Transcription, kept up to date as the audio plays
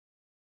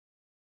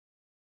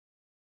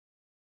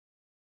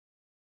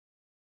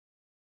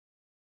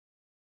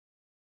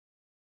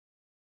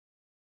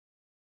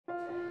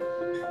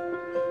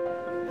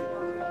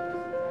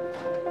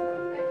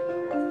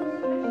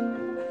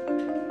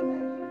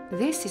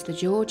This is the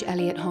George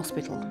Eliot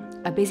Hospital,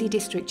 a busy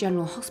district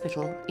general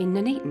hospital in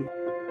Nuneaton.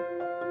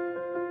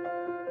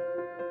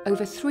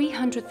 Over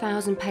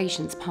 300,000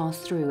 patients pass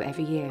through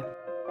every year.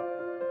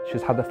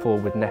 She's had the fall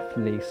with left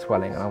knee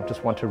swelling, and I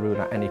just want to rule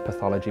out any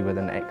pathology with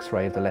an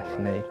X-ray of the left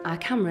knee. Our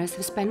cameras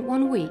have spent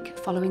 1 week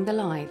following the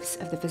lives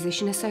of the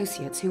physician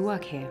associates who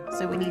work here.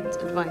 So we need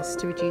advice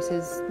to reduce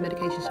his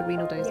medications to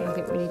renal dose, and I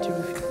think we need to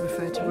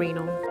refer to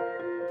renal.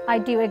 I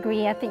do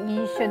agree. I think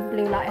you should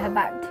blue light her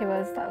back to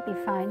us. That would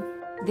be fine.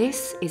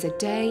 This is a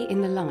day in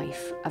the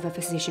life of a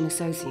physician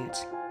associate.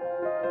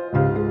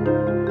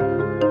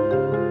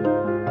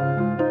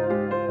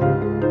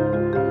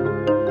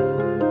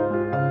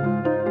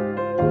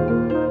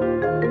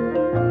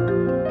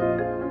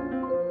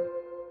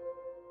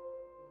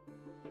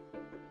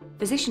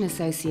 Physician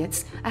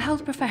associates are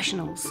health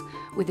professionals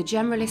with a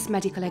generalist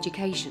medical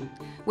education,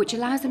 which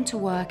allows them to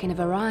work in a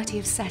variety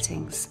of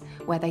settings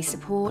where they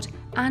support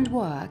and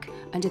work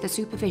under the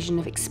supervision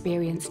of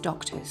experienced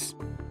doctors.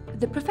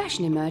 The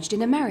profession emerged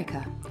in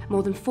America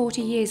more than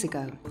 40 years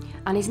ago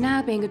and is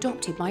now being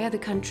adopted by other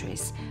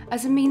countries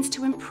as a means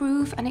to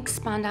improve and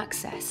expand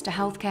access to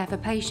healthcare for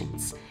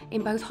patients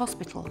in both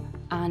hospital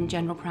and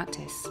general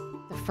practice.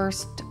 The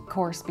first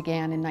course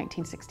began in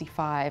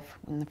 1965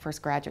 when the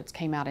first graduates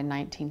came out in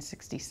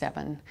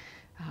 1967.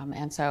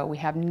 And so we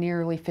have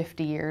nearly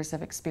 50 years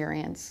of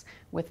experience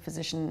with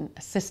physician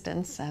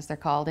assistants, as they're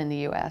called in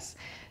the US.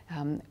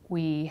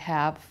 We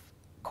have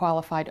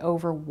qualified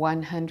over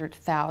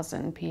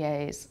 100,000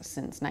 PAs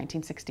since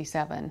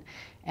 1967,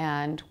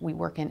 and we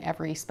work in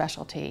every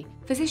specialty.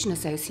 Physician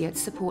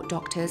associates support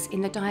doctors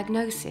in the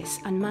diagnosis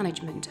and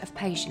management of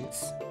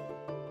patients.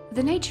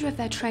 The nature of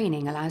their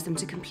training allows them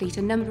to complete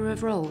a number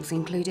of roles,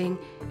 including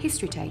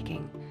history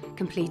taking,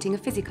 completing a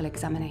physical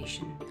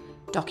examination,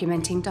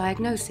 documenting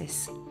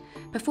diagnosis,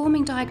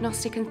 performing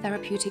diagnostic and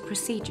therapeutic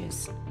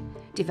procedures,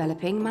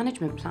 developing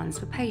management plans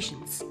for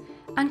patients,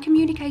 and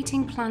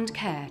communicating planned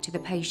care to the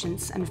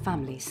patients and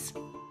families.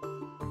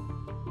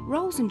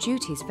 Roles and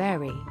duties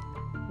vary.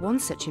 One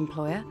such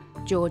employer,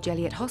 George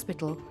Eliot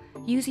Hospital,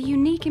 use a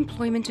unique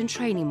employment and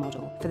training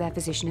model for their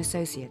physician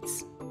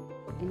associates.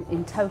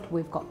 In total,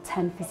 we've got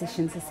 10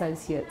 physicians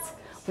associates.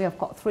 We have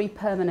got 3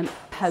 permanent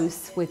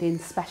posts within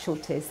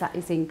specialties, that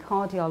is in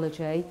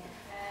cardiology,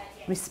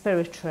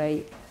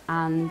 respiratory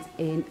and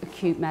in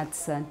acute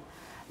medicine.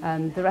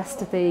 The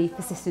rest of the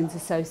physicians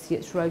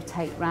associates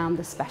rotate around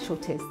the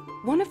specialties.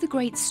 One of the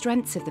great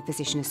strengths of the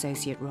physician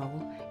associate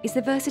role is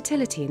the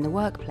versatility in the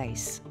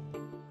workplace.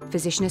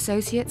 Physician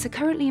associates are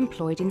currently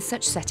employed in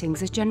such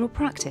settings as general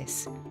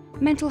practice,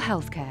 mental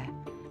health care,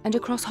 and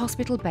across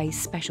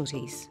hospital-based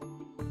specialties.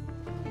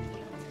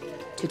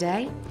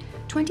 Today,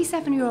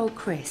 27-year-old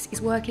Chris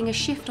is working a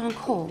shift on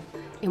call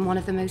in one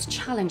of the most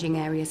challenging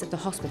areas of the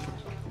hospital,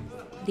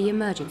 the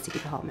emergency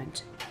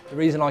department. The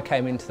reason I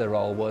came into the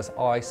role was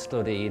I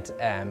studied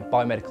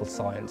biomedical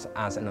science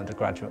as an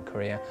undergraduate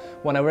career.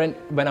 When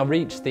I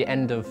reached the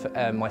end of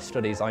my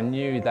studies, I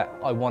knew that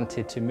I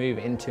wanted to move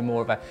into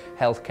more of a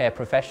healthcare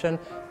profession,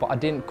 but I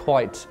didn't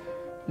quite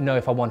know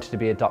if I wanted to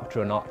be a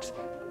doctor or not.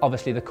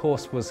 Obviously the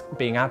course was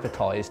being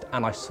advertised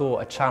and I saw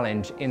a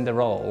challenge in the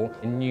role,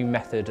 a new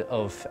method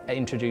of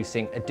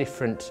introducing a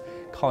different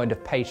kind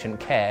of patient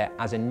care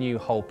as a new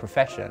whole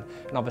profession.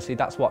 And obviously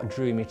that's what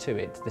drew me to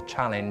it, the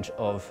challenge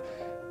of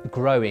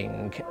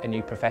growing a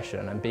new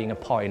profession and being a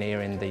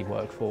pioneer in the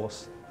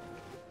workforce.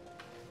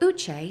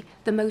 Uche,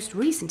 the most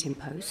recent in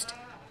post,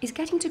 is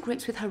getting to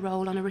grips with her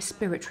role on a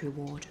respiratory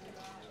ward.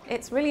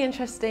 It's really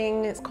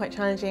interesting, it's quite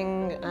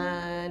challenging,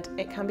 and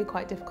it can be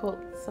quite difficult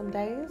some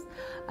days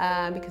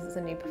because it's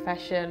a new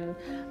profession.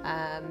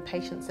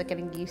 Patients are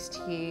getting used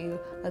to you,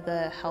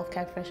 other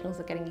healthcare professionals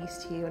are getting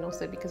used to you, and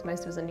also because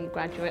most of us are new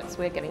graduates,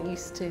 we're getting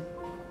used to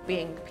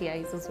being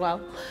PAs as well.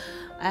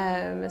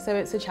 So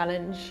it's a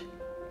challenge,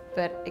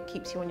 but it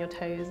keeps you on your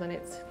toes and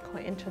it's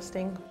quite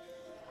interesting.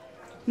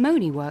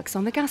 Moni works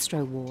on the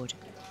gastro ward.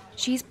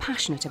 She's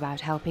passionate about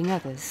helping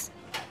others.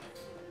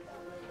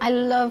 I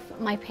love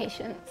my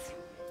patients.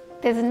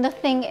 There's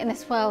nothing in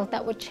this world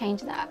that would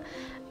change that.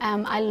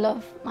 I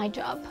love my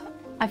job.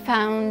 I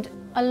found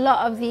a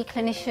lot of the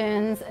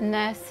clinicians,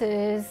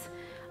 nurses,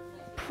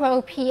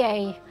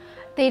 pro-PA,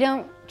 they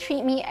don't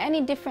treat me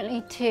any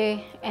differently to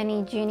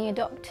any junior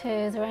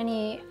doctors or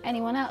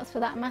anyone else for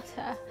that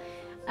matter.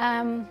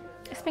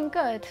 It's been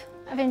good.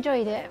 I've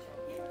enjoyed it.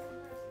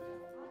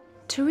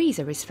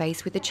 Teresa is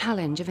faced with the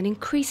challenge of an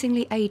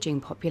increasingly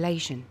ageing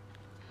population.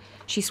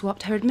 She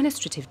swapped her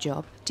administrative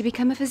job to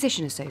become a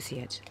physician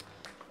associate.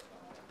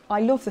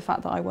 I love the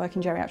fact that I work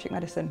in geriatric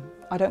medicine.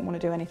 I don't want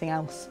to do anything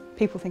else.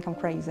 People think I'm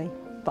crazy,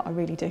 but I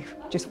really do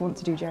just want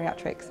to do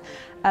geriatrics.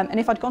 And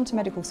if I'd gone to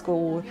medical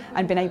school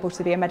and been able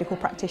to be a medical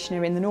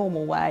practitioner in the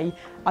normal way,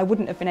 I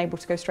wouldn't have been able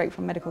to go straight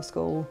from medical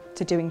school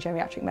to doing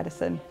geriatric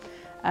medicine.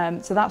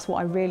 So that's what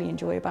I really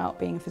enjoy about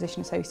being a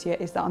physician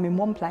associate, is that I'm in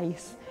one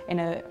place in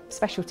a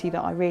specialty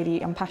that I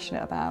really am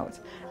passionate about,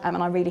 and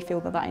I really feel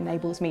that that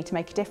enables me to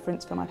make a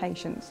difference for my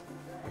patients.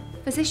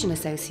 Physician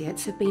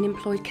associates have been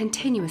employed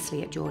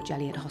continuously at George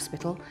Eliot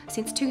Hospital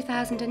since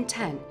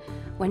 2010,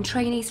 when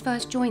trainees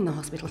first joined the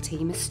hospital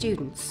team as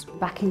students.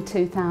 Back in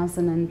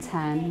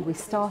 2010, we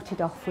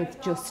started off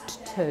with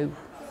just 2.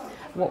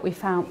 What we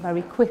found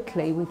very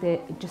quickly with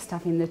it, just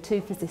having the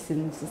 2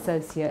 physicians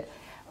associate,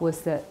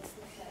 was that,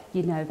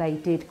 you know, they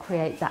did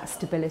create that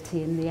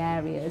stability in the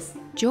areas.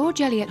 George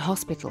Eliot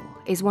Hospital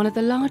is one of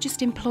the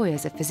largest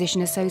employers of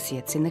physician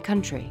associates in the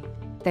country.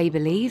 They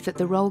believe that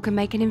the role can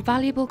make an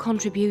invaluable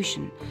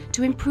contribution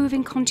to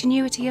improving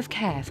continuity of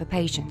care for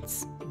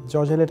patients.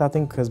 George Eliot, I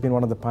think, has been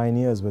one of the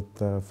pioneers with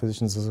the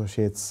Physicians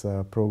Associates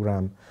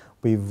program.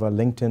 We've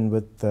linked in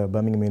with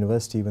Birmingham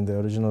University when the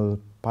original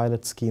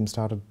pilot scheme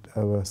started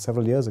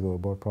several years ago,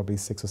 about probably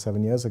 6 or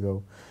 7 years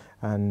ago.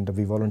 And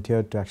we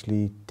volunteered to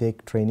actually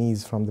take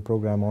trainees from the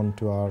program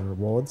onto our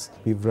wards.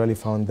 We've really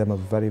found them a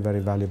very,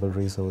 very valuable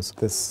resource.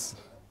 This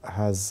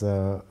has,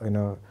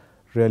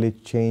 really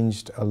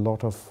changed a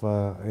lot of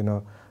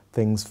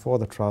things for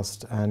the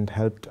trust and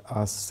helped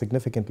us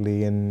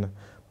significantly in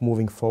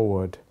moving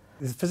forward.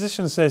 The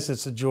physician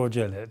associates at George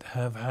Eliot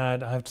have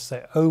had, I have to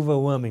say,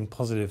 overwhelming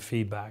positive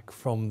feedback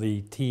from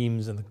the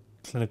teams and the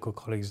clinical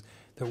colleagues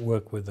that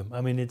work with them.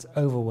 I mean, it's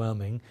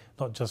overwhelming,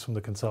 not just from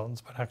the consultants,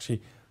 but actually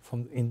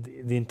from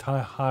the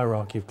entire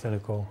hierarchy of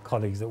clinical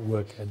colleagues that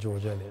work at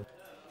George Eliot.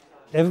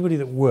 Everybody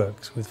that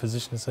works with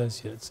physician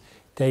associates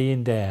day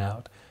in, day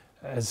out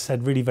has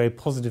said really very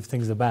positive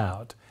things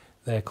about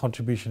their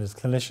contribution as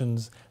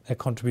clinicians, their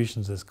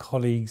contributions as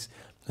colleagues,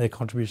 their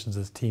contributions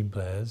as team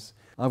players.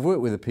 I've worked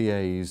with the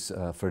PAs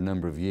for a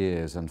number of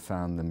years and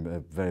found them a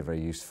very,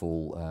 very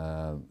useful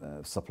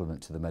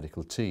supplement to the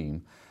medical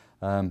team.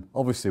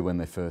 Obviously, when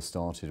they first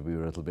started, we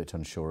were a little bit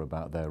unsure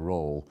about their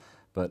role,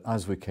 but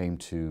as we came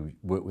to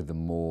work with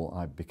them more,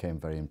 I became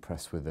very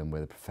impressed with them,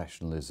 with their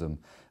professionalism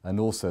and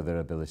also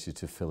their ability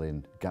to fill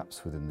in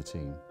gaps within the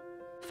team.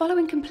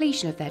 Following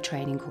completion of their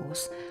training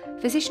course,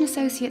 physician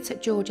associates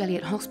at George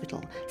Eliot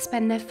Hospital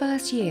spend their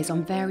first years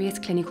on various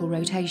clinical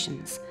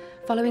rotations,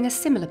 following a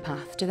similar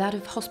path to that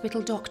of hospital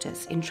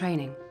doctors in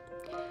training.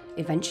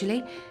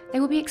 Eventually, they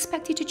will be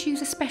expected to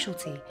choose a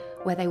specialty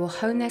where they will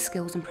hone their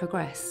skills and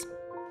progress.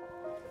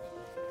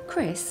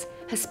 Chris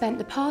has spent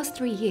the past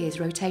 3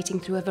 years rotating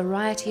through a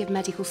variety of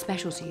medical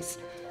specialties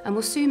and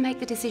will soon make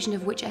the decision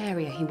of which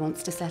area he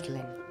wants to settle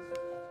in.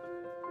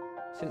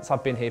 Since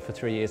I've been here for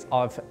 3 years,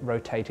 I've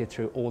rotated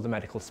through all the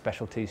medical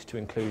specialties to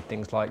include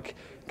things like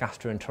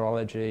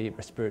gastroenterology,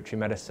 respiratory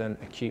medicine,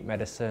 acute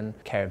medicine,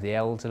 care of the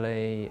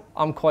elderly.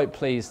 I'm quite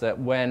pleased that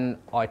when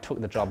I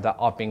took the job that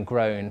I've been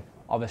grown.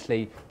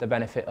 Obviously, the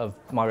benefit of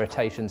my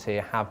rotations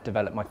here have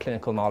developed my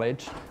clinical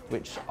knowledge,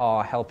 which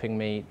are helping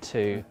me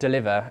to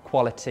deliver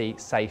quality,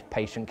 safe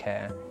patient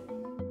care.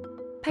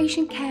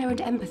 Patient care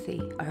and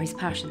empathy are his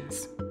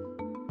passions.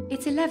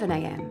 It's 11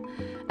 a.m.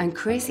 and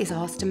Chris is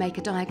asked to make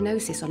a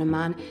diagnosis on a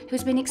man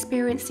who's been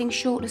experiencing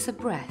shortness of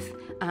breath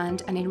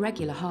and an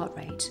irregular heart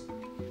rate.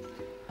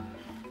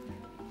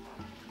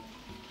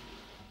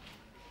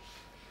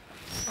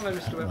 Hello,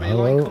 Mr. Webber.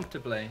 Hello. You lie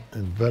comfortably?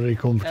 Very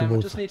comfortable.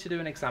 I just need to do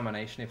an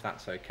examination, if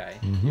that's okay.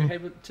 You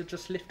able to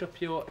just lift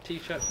up your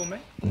t-shirt for me?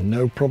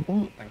 No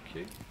problem. Thank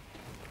you.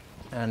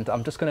 And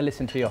I'm just going to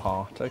listen to your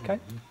heart, okay?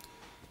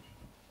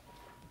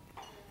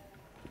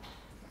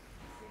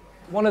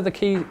 One of the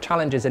key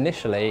challenges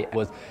initially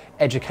was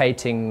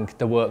educating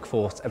the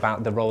workforce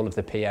about the role of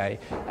the PA.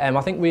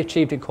 I think we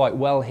achieved it quite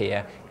well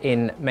here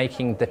in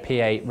making the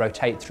PA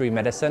rotate through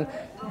medicine,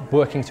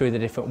 working through the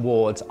different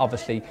wards,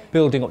 obviously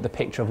building up the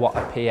picture of what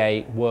a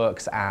PA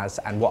works as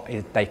and what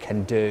they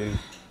can do.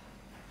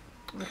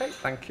 Okay,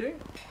 thank you.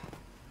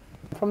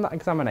 From that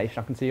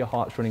examination, I can see your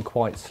heart's running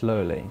quite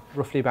slowly,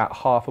 roughly about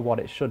half of what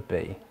it should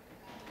be.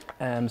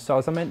 So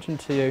as I mentioned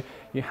to you,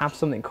 you have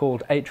something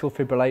called atrial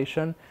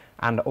fibrillation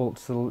and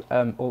also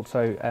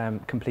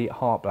complete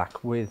heart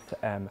block with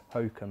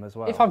HOCM as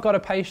well. If I've got a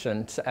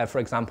patient, for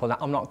example, that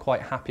I'm not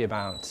quite happy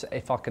about,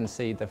 if I can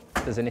see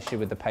there's an issue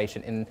with the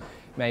patient in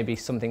maybe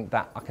something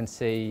that I can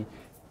see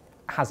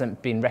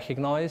hasn't been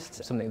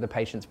recognised, something the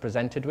patient's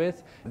presented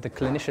with, the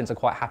clinicians are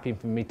quite happy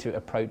for me to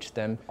approach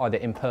them either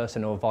in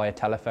person or via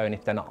telephone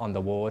if they're not on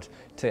the ward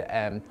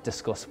to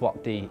discuss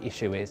what the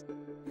issue is.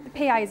 The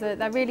PAs,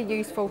 they're really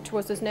useful to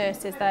us as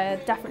nurses. They're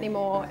definitely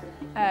more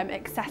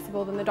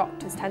accessible than the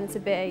doctors tend to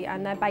be,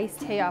 and they're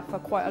based here for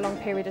quite a long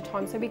period of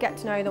time, so we get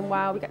to know them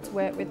well, we get to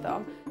work with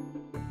them.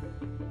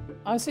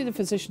 I see the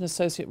physician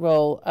associate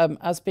role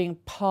as being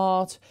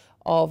part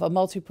of a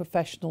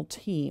multi-professional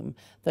team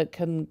that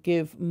can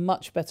give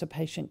much better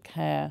patient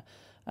care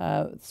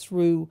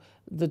through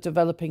the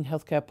developing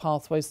healthcare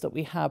pathways that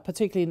we have,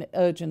 particularly in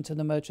urgent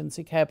and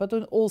emergency care, but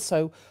then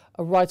also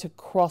right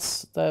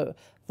across the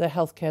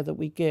healthcare that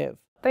we give.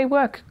 They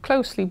work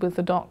closely with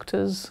the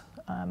doctors,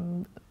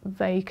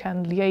 they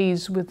can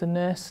liaise with the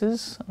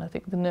nurses, and I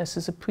think the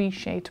nurses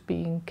appreciate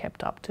being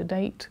kept up to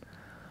date.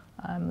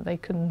 They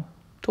can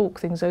talk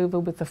things over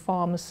with the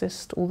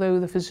pharmacist. Although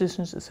the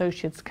physician's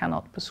associates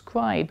cannot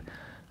prescribe,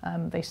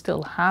 they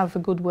still have a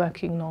good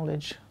working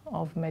knowledge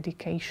of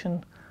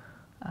medication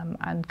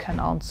and can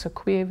answer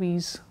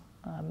queries.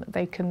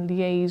 They can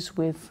liaise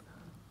with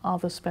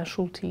other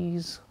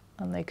specialties,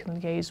 and they can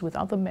liaise with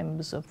other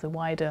members of the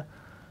wider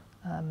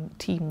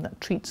team that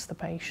treats the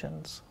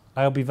patients.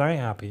 I'll be very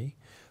happy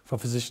for a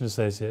physician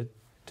associate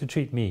to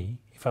treat me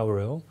if I were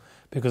ill,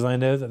 because I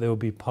know that they will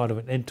be part of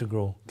an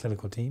integral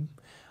clinical team.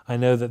 I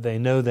know that they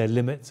know their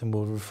limits and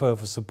will refer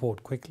for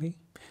support quickly,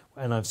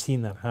 and I've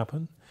seen that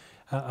happen.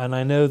 And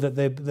I know that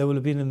they will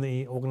have been in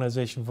the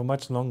organisation for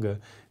much longer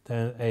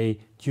than a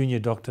junior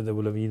doctor that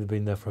will have either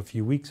been there for a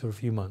few weeks or a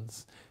few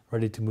months,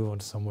 ready to move on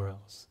to somewhere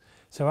else.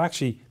 So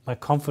actually, my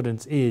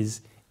confidence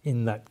is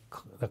in that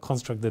the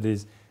construct that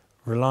is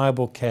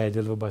reliable care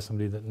delivered by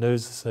somebody that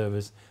knows the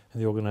service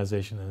and the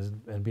organisation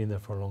and has been there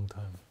for a long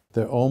time.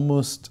 They're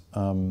almost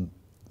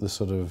the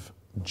sort of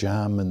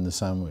jam in the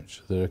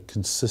sandwich. They're a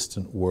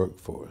consistent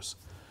workforce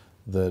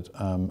that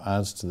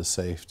adds to the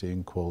safety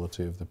and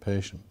quality of the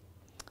patient.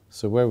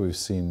 So where we've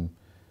seen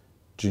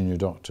junior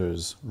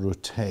doctors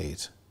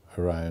rotate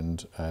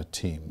around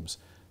teams,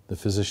 the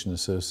physician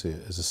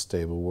associate is a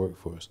stable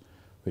workforce,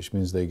 which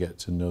means they get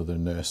to know their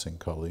nursing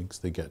colleagues,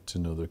 they get to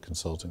know their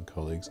consultant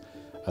colleagues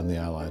and the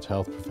allied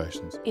health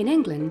professions. In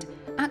England,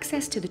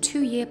 access to the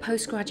 2-year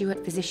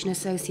postgraduate physician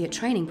associate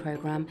training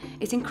programme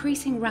is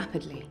increasing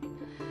rapidly.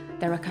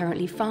 There are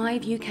currently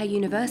 5 UK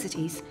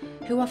universities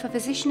who offer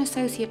physician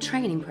associate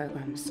training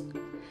programmes.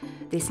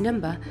 This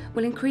number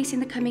will increase in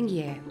the coming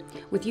year,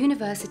 with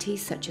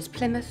universities such as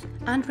Plymouth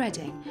and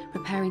Reading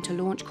preparing to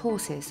launch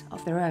courses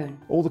of their own.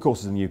 All the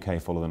courses in the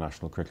UK follow the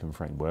National Curriculum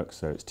Framework,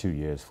 so it's 2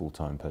 years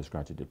full-time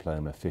postgraduate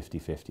diploma,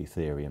 50-50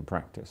 theory and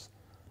practice.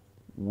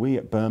 We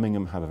at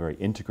Birmingham have a very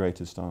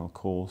integrated style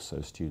course,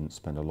 so students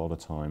spend a lot of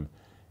time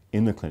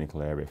in the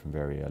clinical area from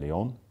very early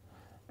on,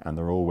 and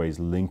they're always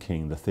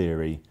linking the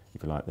theory,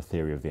 if you like, the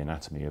theory of the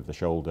anatomy of the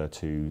shoulder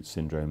to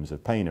syndromes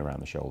of pain around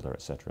the shoulder,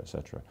 etc.,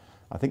 etc.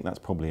 I think that's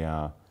probably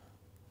our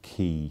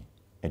key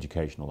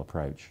educational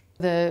approach.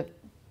 The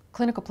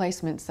clinical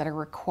placements that are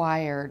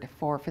required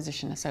for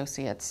physician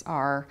associates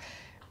are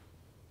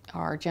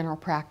general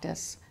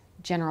practice,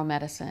 general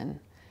medicine,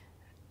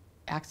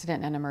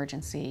 accident and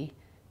emergency,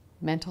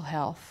 mental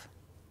health,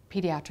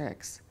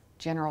 pediatrics,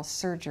 general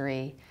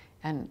surgery,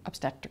 and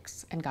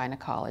obstetrics and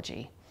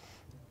gynecology,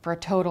 for a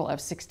total of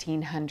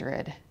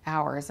 1,600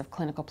 hours of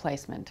clinical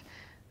placement.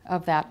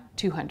 Of that,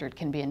 200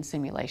 can be in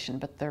simulation,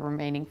 but the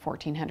remaining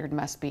 1,400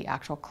 must be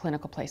actual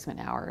clinical placement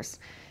hours.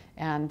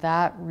 And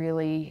that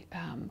really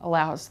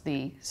allows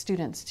the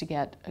students to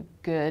get a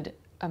good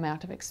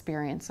amount of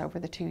experience over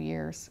the 2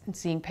 years in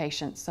seeing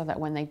patients, so that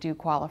when they do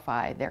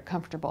qualify, they're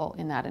comfortable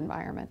in that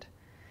environment.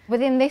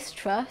 Within this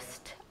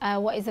trust,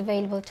 what is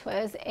available to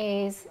us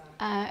is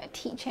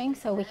teaching,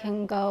 so we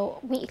can go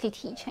weekly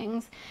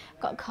teachings,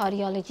 got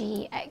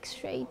cardiology,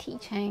 x-ray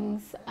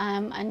teachings,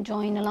 and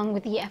join along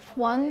with the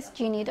F1s,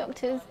 junior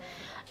doctors.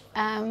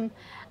 And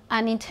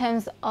in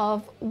terms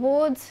of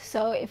wards,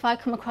 so if I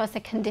come across a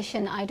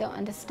condition I don't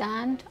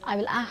understand, I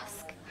will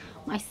ask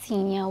my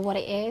senior what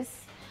it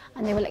is,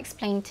 and they will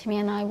explain to me,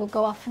 and I will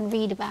go off and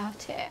read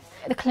about it.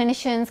 The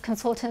clinicians,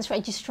 consultants,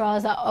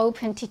 registrars are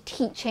open to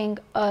teaching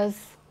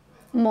us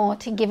more,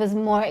 to give us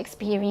more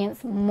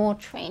experience, more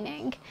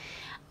training,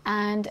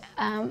 and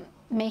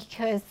make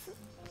us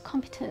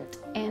competent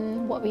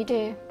in what we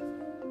do.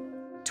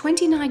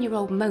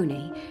 29-year-old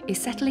Moni is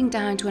settling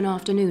down to an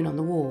afternoon on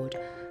the ward,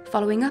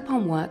 following up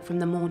on work from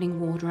the morning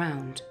ward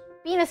round.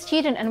 Being a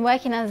student and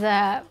working as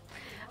a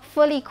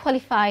fully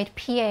qualified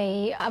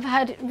PA, I've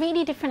had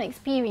really different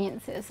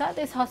experiences at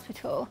this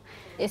hospital.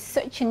 It's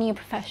such a new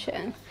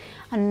profession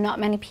and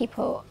not many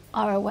people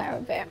are aware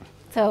of it.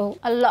 So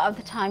a lot of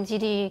the times you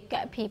do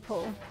get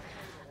people,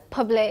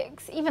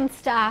 publics, even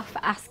staff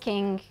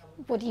asking,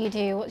 what do you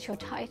do, what's your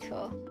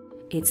title?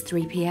 It's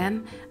 3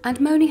 p.m. and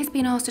Moni has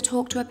been asked to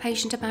talk to a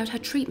patient about her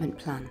treatment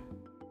plan.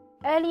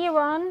 Earlier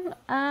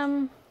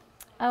on,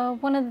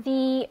 one of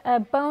the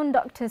bone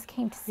doctors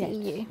came to see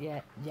you.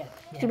 Yeah.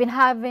 You've been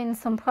having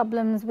some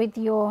problems with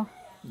your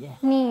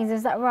knees,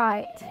 is that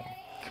right? Yeah.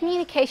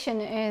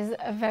 Communication is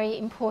a very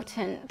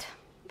important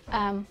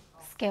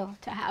skill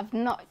to have,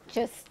 not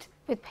just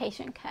with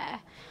patient care.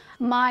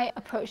 My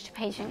approach to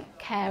patient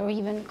care, or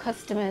even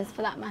customers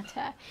for that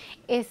matter,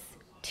 is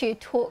to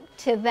talk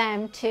to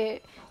them, to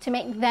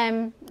make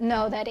them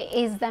know that it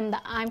is them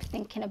that I'm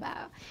thinking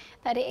about,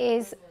 that it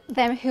is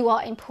them who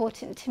are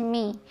important to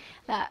me,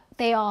 that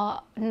they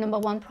are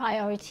 #1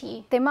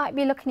 priority. They might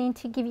be looking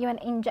to give you an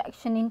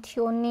injection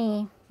into your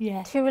knee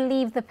to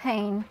relieve the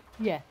pain.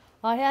 Yeah,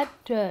 I had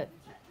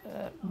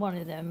one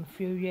of them a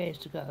few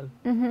years ago.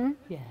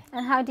 Yeah.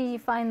 And how did you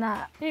find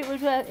that? It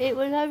was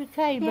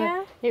okay,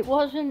 but it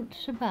wasn't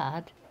so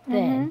bad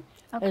then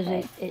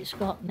as it's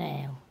got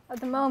now. At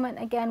the moment,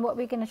 again, what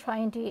we're going to try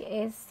and do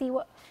is see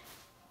what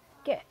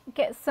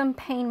get some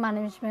pain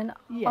management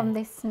on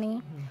this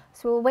knee.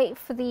 So we'll wait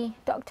for the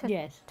doctor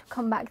to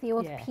come back, the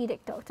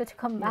orthopedic doctor to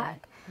come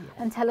back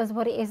and tell us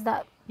what it is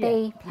that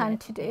they plan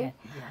to do.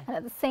 And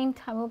at the same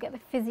time, we'll get the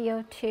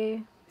physio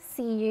to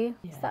see you.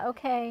 Is that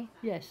okay?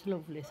 Yes,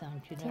 lovely,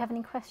 thank you. Do you have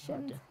any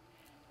questions?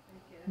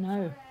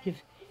 No,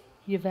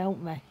 you've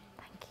helped me.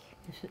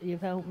 Thank you.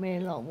 You've helped me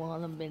a lot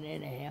while I've been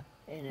in here.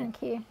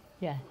 Thank you.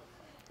 Yeah.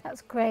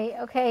 That's great.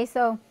 Okay,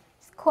 so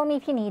just call me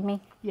if you need me.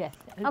 Yes.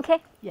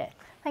 Okay? Yeah.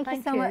 Thank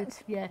you so much.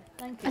 Yeah,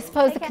 thank you. I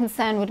suppose the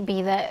concern would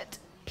be that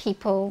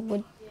people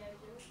would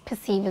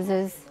perceive us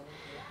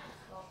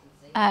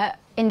as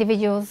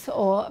individuals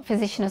or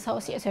physician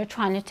associates who are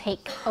trying to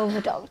take over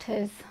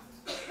doctors.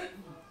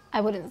 I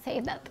wouldn't say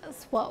that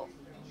that's what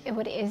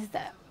it is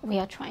that we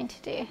are trying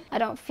to do. I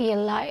don't feel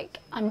like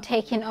I'm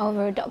taking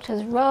over a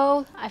doctor's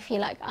role. I feel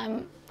like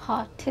I'm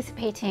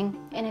participating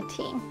in a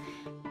team.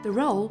 The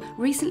role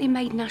recently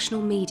made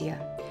national media,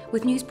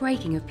 with news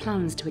breaking of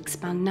plans to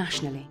expand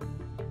nationally.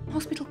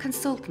 Hospital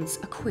consultants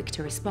are quick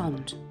to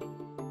respond.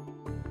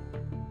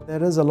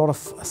 There is a lot of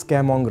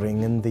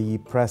scaremongering in the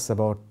press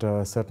about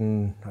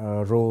certain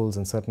roles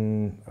and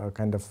certain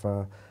kind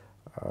of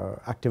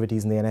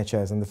activities in the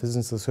NHS, and the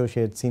Physicians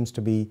Associate seems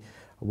to be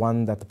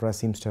one that the press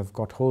seems to have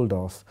got hold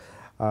of.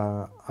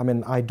 I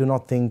mean, I do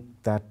not think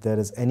that there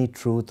is any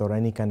truth or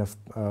any kind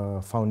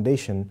of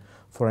foundation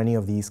for any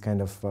of these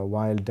kind of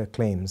wild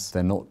claims.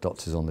 They're not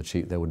doctors on the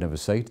cheap. They would never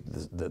say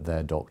that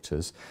they're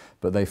doctors,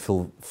 but they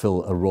fill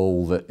a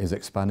role that is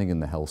expanding in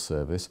the health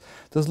service.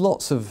 There's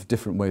lots of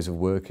different ways of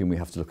working. We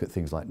have to look at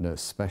things like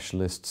nurse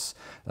specialists,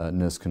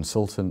 nurse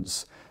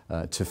consultants,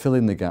 to fill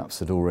in the gaps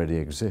that already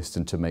exist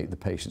and to make the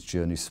patient's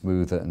journey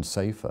smoother and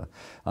safer.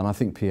 And I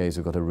think PAs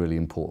have got a really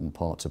important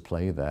part to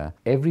play there.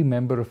 Every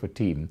member of a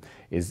team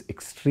is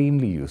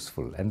extremely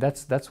useful, and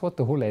that's what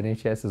the whole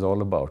NHS is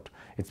all about.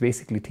 It's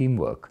basically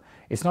teamwork.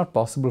 It's not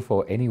possible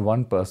for any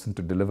one person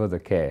to deliver the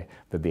care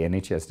that the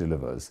NHS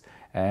delivers.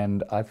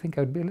 And I think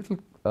I'd be a little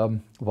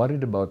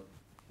worried about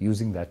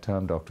using that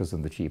term doctors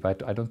on the cheap. I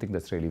don't think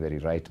that's really very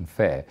right and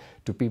fair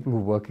to people who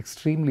work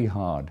extremely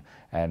hard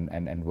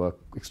and work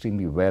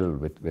extremely well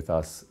with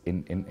us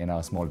in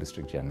our small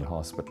district general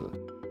hospital.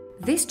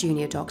 This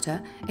junior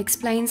doctor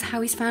explains how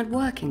he's found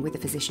working with the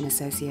physician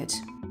associate.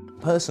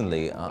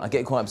 Personally, I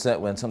get quite upset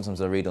when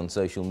sometimes I read on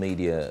social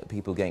media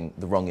people getting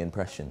the wrong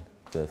impression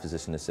for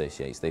physician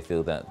associates. They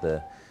feel that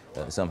they're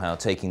somehow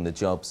taking the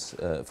jobs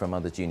from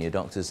other junior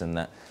doctors and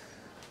that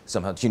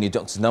somehow junior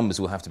doctors' numbers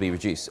will have to be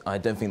reduced. I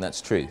don't think that's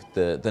true.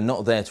 They're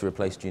not there to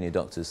replace junior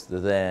doctors, they're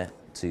there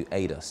to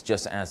aid us,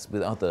 just as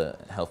with other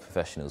health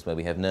professionals where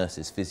we have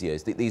nurses,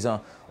 physios. These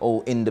are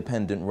all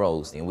independent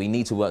roles, and we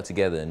need to work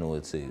together in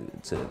order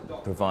to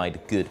provide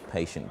good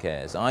patient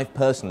care. So I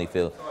personally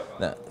feel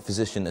that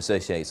physician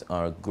associates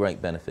are a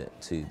great benefit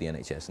to the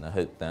NHS, and I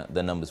hope that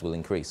their numbers will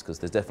increase because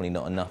there's definitely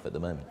not enough at the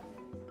moment.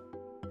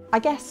 I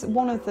guess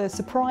one of the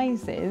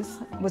surprises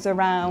was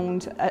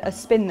around a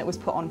spin that was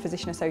put on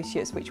physician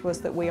associates, which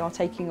was that we are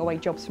taking away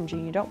jobs from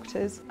junior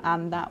doctors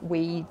and that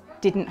we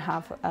didn't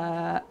have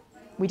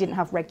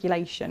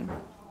regulation.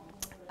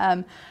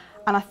 And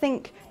I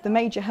think the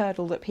major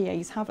hurdle that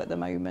PAs have at the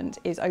moment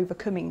is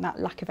overcoming that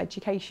lack of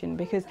education,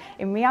 because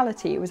in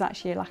reality it was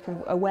actually a lack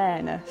of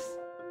awareness.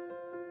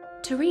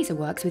 Teresa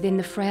works within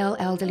the frail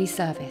elderly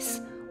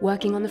service,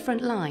 working on the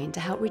front line to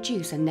help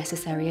reduce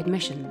unnecessary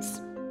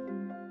admissions.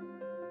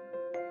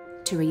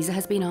 Teresa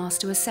has been asked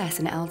to assess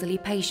an elderly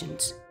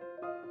patient.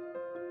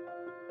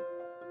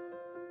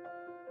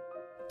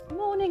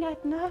 Morning,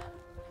 Edna.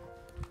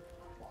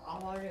 How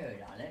are you,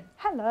 darling?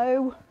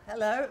 Hello.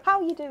 Hello. How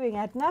are you doing,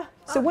 Edna?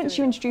 So once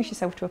you introduce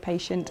yourself to a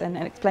patient and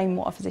explain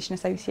what a physician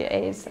associate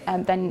is,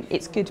 then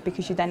it's good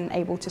because you're then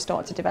able to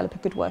start to develop a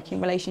good working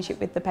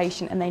relationship with the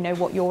patient and they know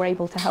what you're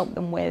able to help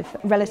them with.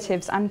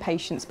 Relatives and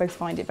patients both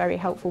find it very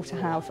helpful to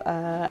have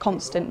a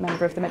constant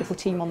member of the medical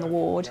team on the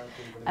ward,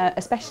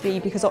 especially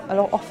because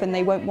often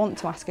they won't want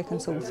to ask a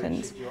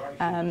consultant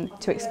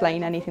to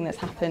explain anything that's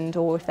happened,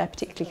 or if they're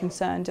particularly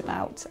concerned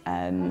about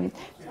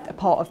a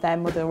part of their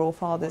mother or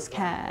father's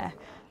care.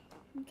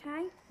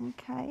 Okay.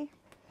 Okay.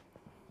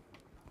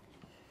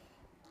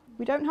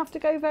 We don't have to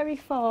go very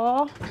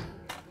far.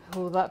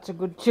 Oh, that's a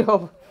good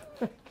job.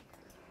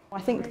 I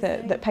think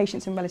that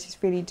patients and relatives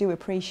really do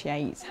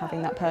appreciate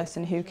having that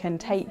person who can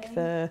take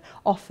the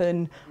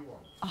often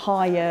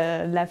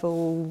higher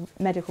level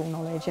medical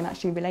knowledge and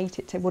actually relate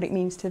it to what it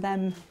means to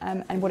them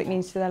and what it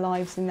means to their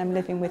lives and them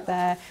living with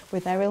their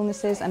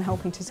illnesses and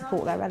helping to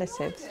support their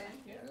relatives.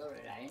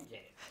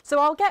 So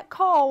I'll get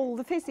Cole,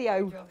 the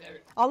physio.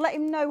 I'll let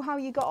him know how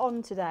you got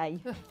on today.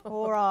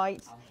 All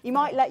right. He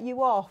might let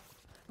you off,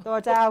 though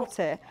I doubt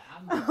it.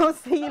 I'll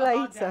see you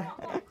later.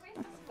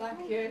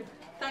 Thank you.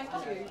 Thank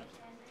you.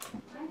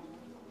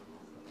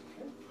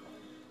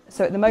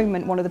 So at the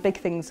moment, one of the big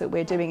things that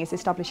we're doing is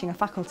establishing a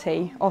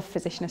faculty of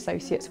physician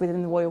associates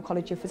within the Royal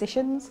College of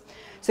Physicians.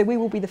 So we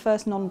will be the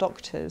first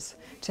non-doctors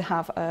to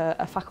have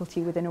a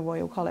faculty within a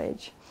Royal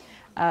College,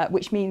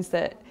 which means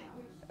that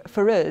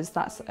for us,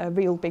 that's a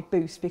real big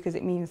boost because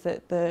it means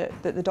that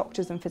the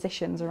doctors and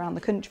physicians around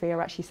the country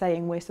are actually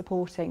saying we're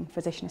supporting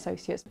physician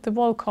associates. The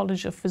Royal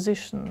College of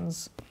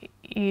Physicians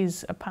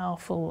is a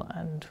powerful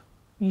and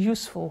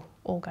useful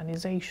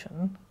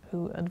organisation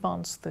who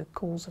advance the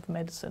cause of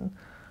medicine.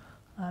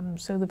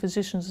 So the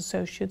Physicians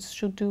Associates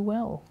should do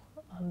well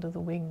under the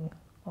wing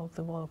of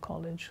the Royal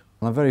College.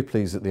 I'm very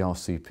pleased that the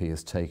RCP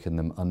has taken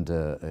them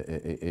under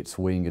its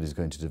wing and is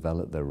going to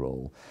develop their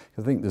role.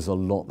 I think there's a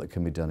lot that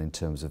can be done in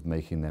terms of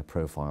making their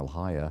profile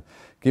higher,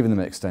 giving them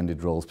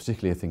extended roles,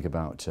 particularly I think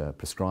about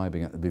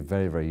prescribing. It would be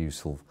very, very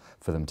useful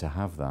for them to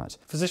have that.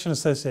 Physician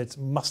associates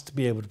must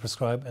be able to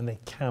prescribe, and they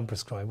can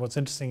prescribe. What's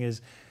interesting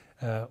is,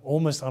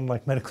 almost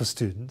unlike medical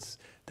students,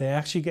 they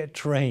actually get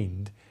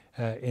trained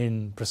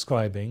in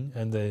prescribing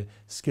and the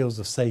skills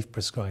of safe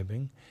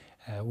prescribing,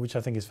 which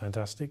I think is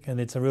fantastic. And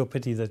it's a real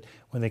pity that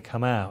when they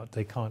come out,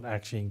 they can't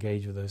actually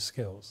engage with those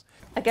skills.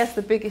 I guess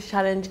the biggest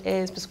challenge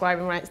is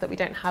prescribing rights that we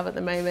don't have at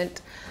the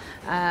moment.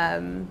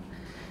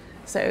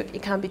 So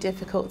it can be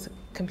difficult to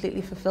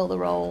completely fulfil the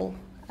role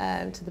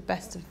to the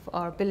best of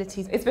our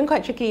abilities. It's been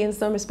quite tricky in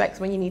some respects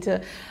when you need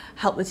to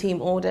help the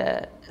team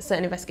order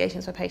certain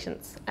investigations for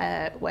patients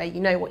where you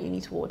know what you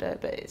need to order,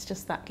 but it's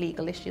just that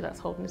legal issue that's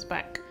holding us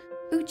back.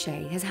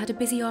 Uche has had a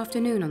busy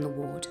afternoon on the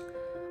ward.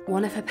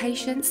 One of her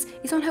patients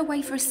is on her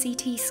way for a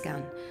CT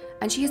scan,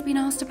 and she has been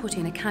asked to put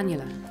in a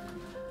cannula.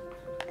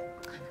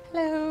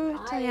 Hello,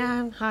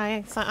 Diane.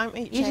 Hi. So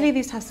usually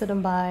these tests are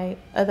done by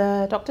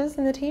other doctors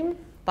in the team.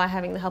 By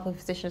having the help of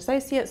physician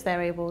associates,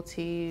 they're able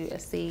to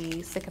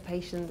see sicker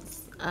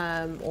patients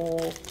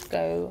or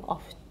go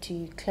off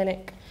to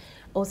clinic.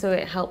 Also,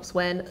 it helps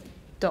when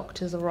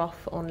doctors are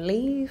off on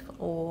leave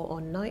or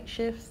on night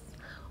shifts,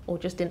 or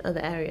just in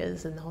other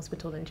areas in the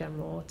hospital in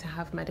general, to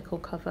have medical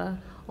cover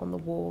on the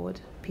ward,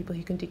 people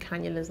who can do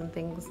cannulas and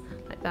things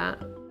like that.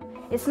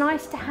 It's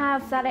nice to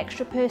have that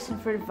extra person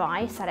for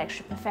advice, that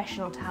extra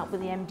professional to help with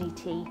the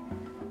MDT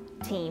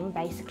team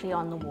basically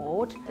on the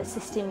ward,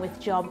 assisting with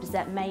jobs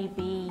that may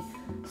be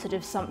sort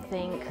of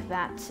something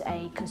that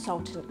a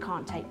consultant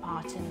can't take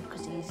part in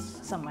because he's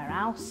somewhere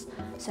else.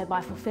 So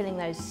by fulfilling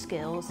those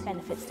skills,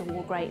 benefits the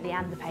ward greatly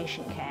and the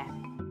patient care.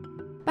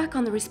 Back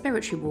on the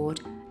respiratory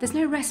ward, there's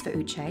no rest for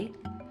Uche.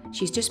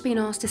 She's just been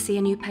asked to see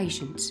a new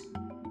patient.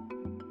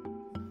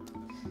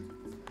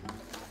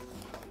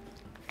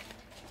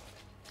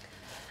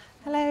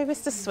 Hello,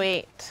 Mr.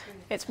 Sweet.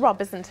 It's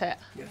Rob, isn't it?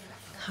 Yes.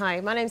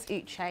 Hi, my name's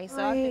Uche.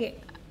 So I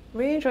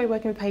really enjoy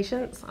working with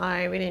patients.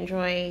 I really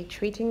enjoy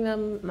treating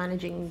them,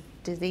 managing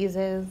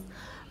diseases,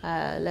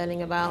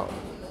 learning about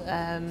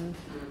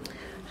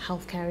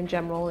healthcare in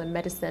general and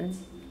medicine.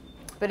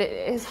 But it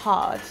is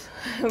hard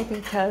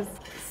because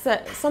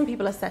some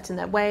people are set in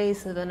their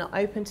ways, so they're not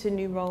open to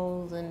new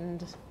roles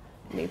and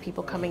new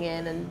people coming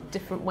in and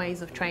different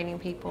ways of training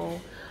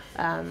people.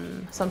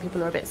 Some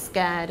people are a bit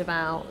scared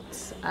about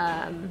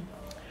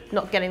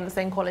not getting the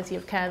same quality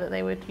of care that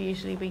they would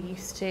usually be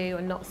used to,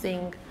 and not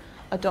seeing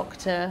a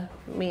doctor,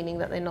 meaning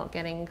that they're not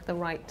getting the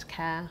right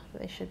care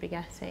that they should be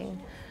getting.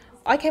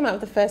 I came out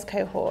of the first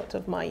cohort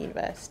of my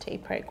university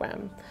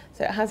programme,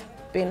 so it has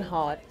been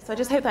hard. So I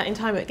just hope that in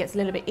time it gets a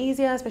little bit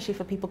easier, especially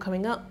for people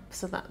coming up,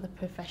 so that the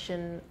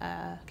profession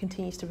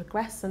continues to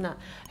progress, and that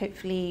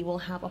hopefully we'll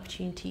have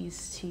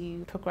opportunities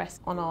to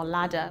progress on our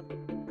ladder.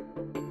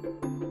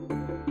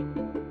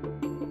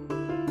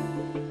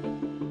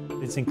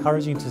 It's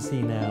encouraging to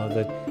see now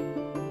that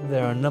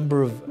there are a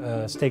number of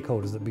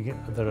stakeholders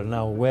that are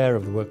now aware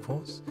of the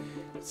workforce,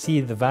 see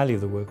the value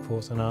of the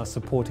workforce, and are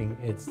supporting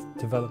its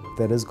development.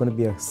 There is going to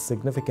be a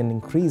significant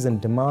increase in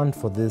demand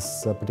for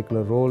this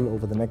particular role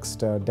over the next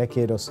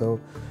decade or so,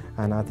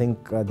 and I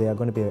think they are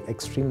going to be an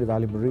extremely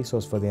valuable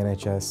resource for the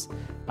NHS.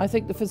 I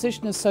think the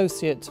physician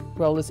associate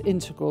role is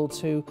integral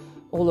to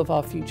all of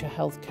our future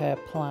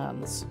healthcare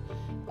plans.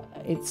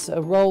 It's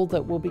a role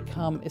that will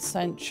become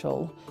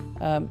essential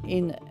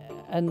in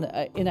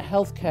a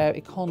healthcare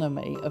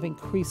economy of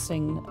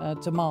increasing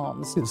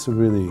demands. It's a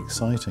really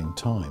exciting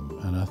time,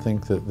 and I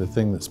think that the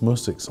thing that's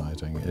most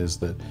exciting is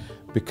that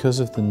because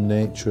of the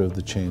nature of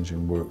the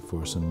changing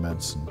workforce in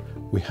medicine,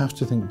 we have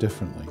to think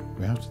differently.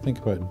 We have to think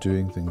about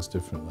doing things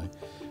differently,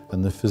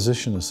 and the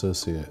physician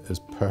associate is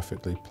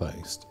perfectly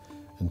placed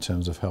in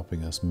terms of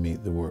helping us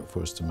meet the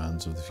workforce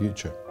demands of the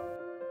future.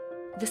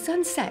 The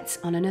sun sets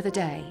on another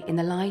day in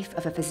the life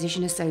of a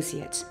physician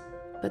associate,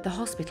 but the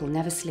hospital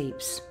never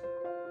sleeps.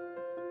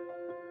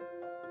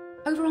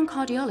 Over on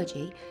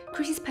cardiology,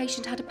 Chris's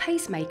patient had a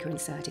pacemaker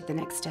inserted the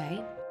next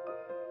day.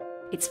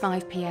 It's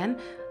 5 p.m.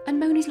 and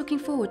Moni's looking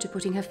forward to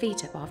putting her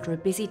feet up after a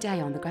busy day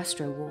on the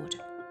gastro ward.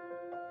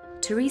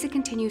 Teresa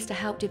continues to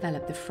help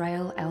develop the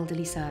frail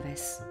elderly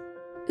service.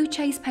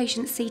 Uche's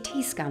patient's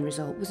CT scan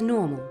result was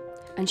normal,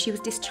 and she was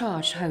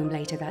discharged home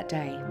later that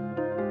day.